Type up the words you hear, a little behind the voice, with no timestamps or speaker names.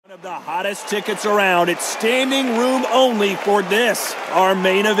The hottest tickets around. It's standing room only for this, our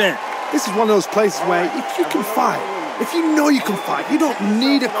main event. This is one of those places where if you can fight, if you know you can fight, you don't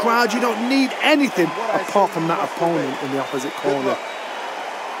need a crowd, you don't need anything apart from that opponent in the opposite corner.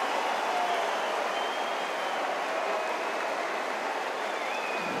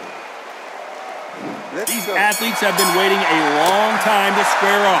 These athletes have been waiting a long time to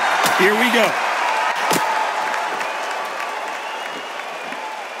square off. Here we go.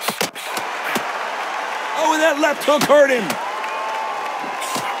 Oh, and that left hook hurt him.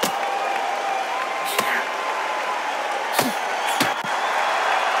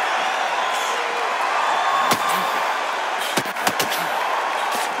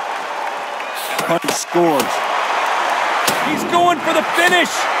 Punch scores. He's going for the finish.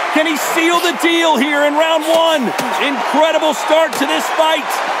 Can he seal the deal here in round one? Incredible start to this fight.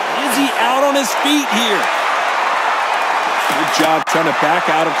 Is he out on his feet here? Good job trying to back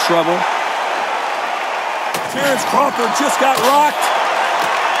out of trouble. Terrence Crawford just got rocked.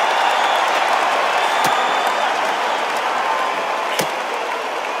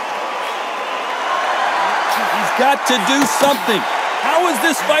 He's got to do something. How is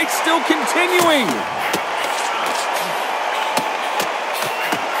this fight still continuing?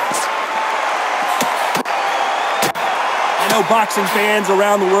 I know boxing fans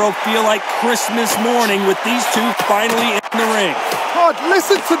around the world feel like Christmas morning with these two finally in the ring. God,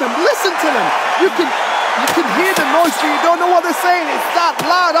 listen to them, listen to them. You can hear the noise, but you don't know what they're saying. It's that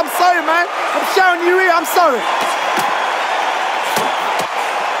loud. I'm sorry, man. I'm shouting you here. I'm sorry.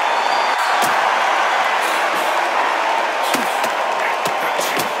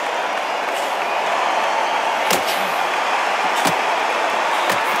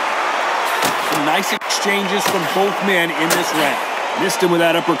 Some nice exchanges from both men in this round. Missed him with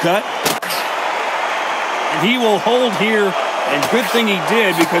that uppercut. And he will hold here. And good thing he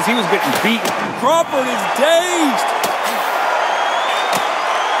did because he was getting beaten. Crawford is dazed.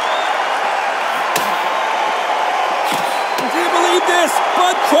 Do you believe this?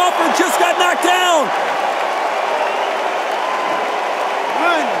 But Crawford just got knocked down.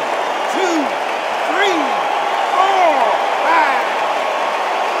 1, 2, 3, 4, 5.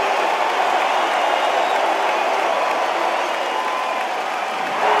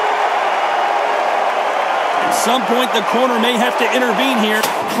 At some point, the corner may have to intervene here.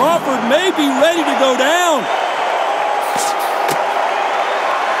 Crawford may be ready to go down.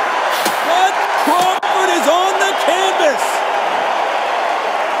 But Crawford is on the canvas.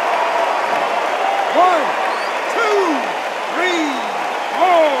 1, 2, 3,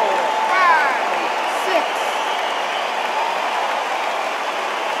 4, 5, 6.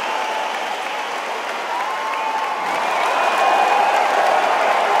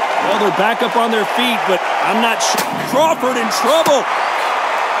 Well, they're back up on their feet, but I'm not sure. Crawford in trouble.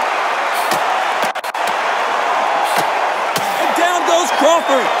 And down goes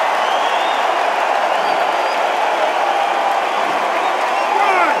Crawford. 1,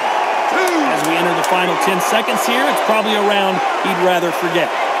 2. As we enter the final 10 seconds here, it's probably a round he'd rather forget.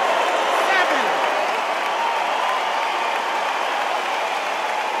 7.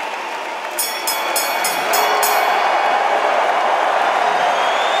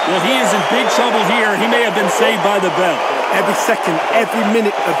 Well, he is in big trouble here. He may have been saved by the bell. Every second, every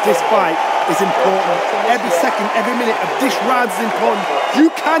minute of this fight is important. Every second, every minute of this round is important.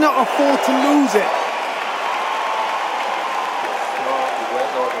 You cannot afford to lose it.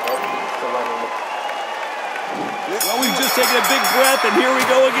 Well, we've just taken a big breath, and here we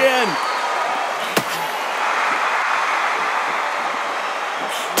go again.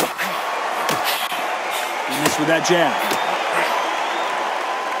 He missed with that jab.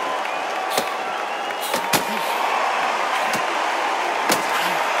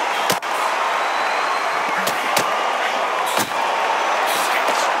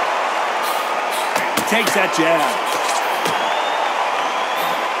 Takes that jab.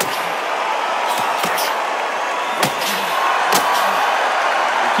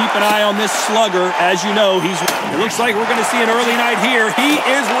 Keep an eye on this slugger. As you know, it looks like we're going to see an early night here. He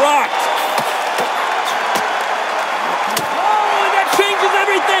is rocked. Oh, and that changes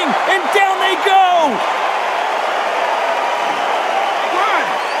everything. And down they go. 1,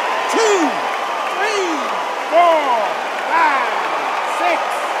 2, 3, 4, 5, 6,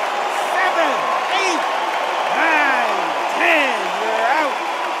 7, 8, 9, 10. You're out.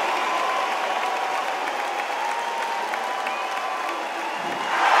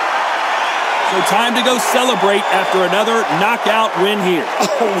 So time to go celebrate after another knockout win here.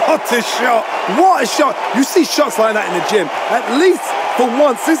 Oh, what a shot. What a shot. You see shots like that in the gym. At least for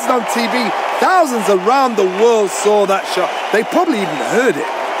once, this is on TV. Thousands around the world saw that shot. They probably even heard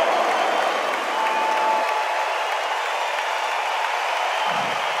it.